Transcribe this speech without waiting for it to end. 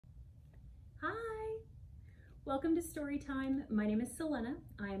Welcome to Storytime. My name is Selena.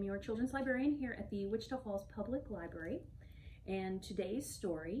 I am your children's librarian here at the Wichita Falls Public Library. And today's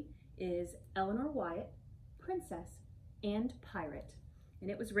story is Eleanor Wyatt, Princess and Pirate.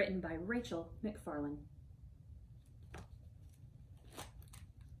 And it was written by Rachel McFarlane.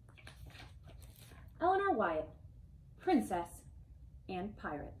 Eleanor Wyatt, Princess and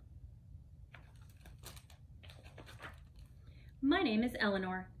Pirate. My name is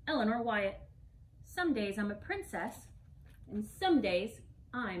Eleanor Wyatt. Some days I'm a princess, and some days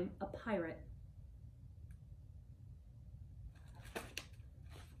I'm a pirate.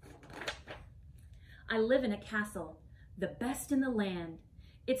 I live in a castle, the best in the land.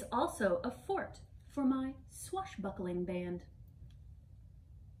 It's also a fort for my swashbuckling band.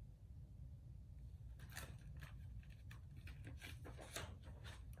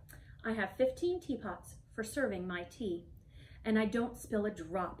 I have 15 teapots for serving my tea, and I don't spill a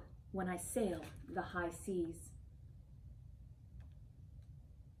drop when I sail the high seas.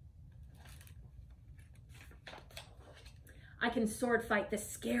 I can sword fight the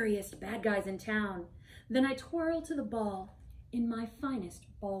scariest bad guys in town. Then I twirl to the ball in my finest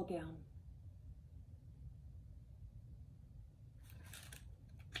ball gown.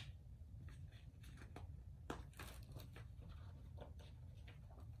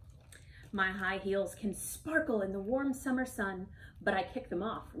 My high heels can sparkle in the warm summer sun, but I kick them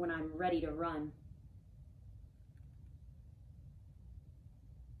off when I'm ready to run.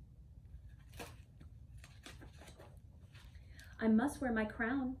 I must wear my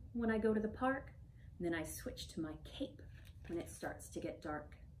crown when I go to the park, then I switch to my cape when it starts to get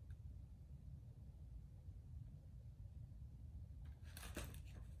dark.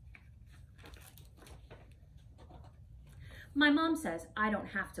 My mom says I don't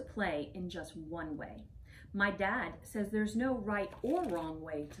have to play in just one way. My dad says there's no right or wrong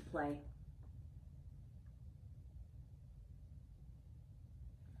way to play.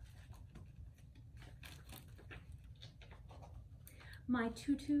 My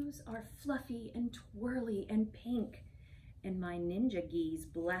tutus are fluffy and twirly and pink, and my ninja gis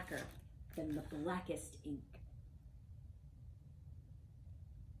blacker than the blackest ink.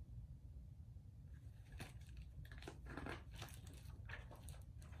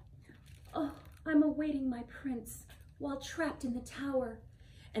 Oh, I'm awaiting my prince while trapped in the tower,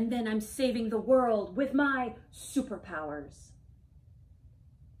 and then I'm saving the world with my superpowers.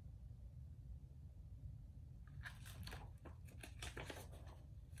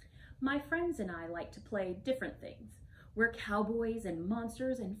 My friends and I like to play different things. We're cowboys and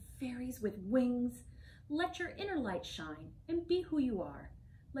monsters and fairies with wings. Let your inner light shine and be who you are.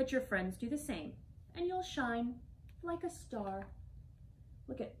 Let your friends do the same, and you'll shine like a star.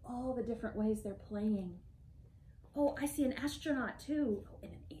 Look at all the different ways they're playing. Oh, I see an astronaut too. Oh,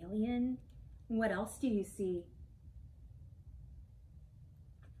 and an alien. What else do you see?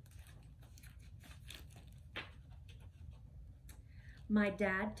 My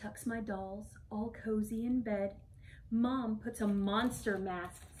dad tucks my dolls all cozy in bed. Mom puts a monster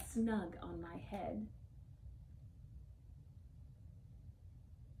mask snug on my head.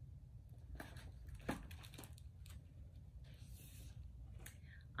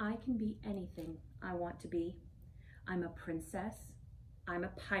 I can be anything I want to be. I'm a princess, I'm a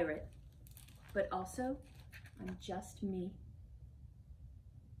pirate, but also I'm just me.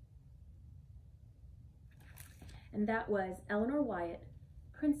 And that was Eleanor Wyatt,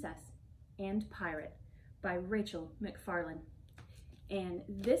 Princess and Pirate by Rachel McFarlane. And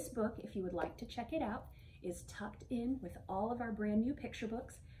this book, if you would like to check it out, is tucked in with all of our brand new picture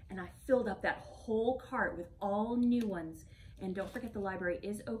books, and I filled up that whole cart with all new ones. And don't forget, the library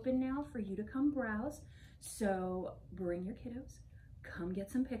is open now for you to come browse. So bring your kiddos, come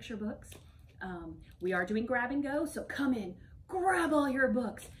get some picture books. We are doing grab and go, so come in, grab all your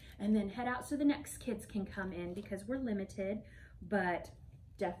books, and then head out so the next kids can come in because we're limited. But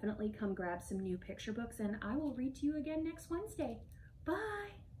definitely come grab some new picture books, and I will read to you again next Wednesday.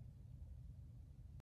 Bye.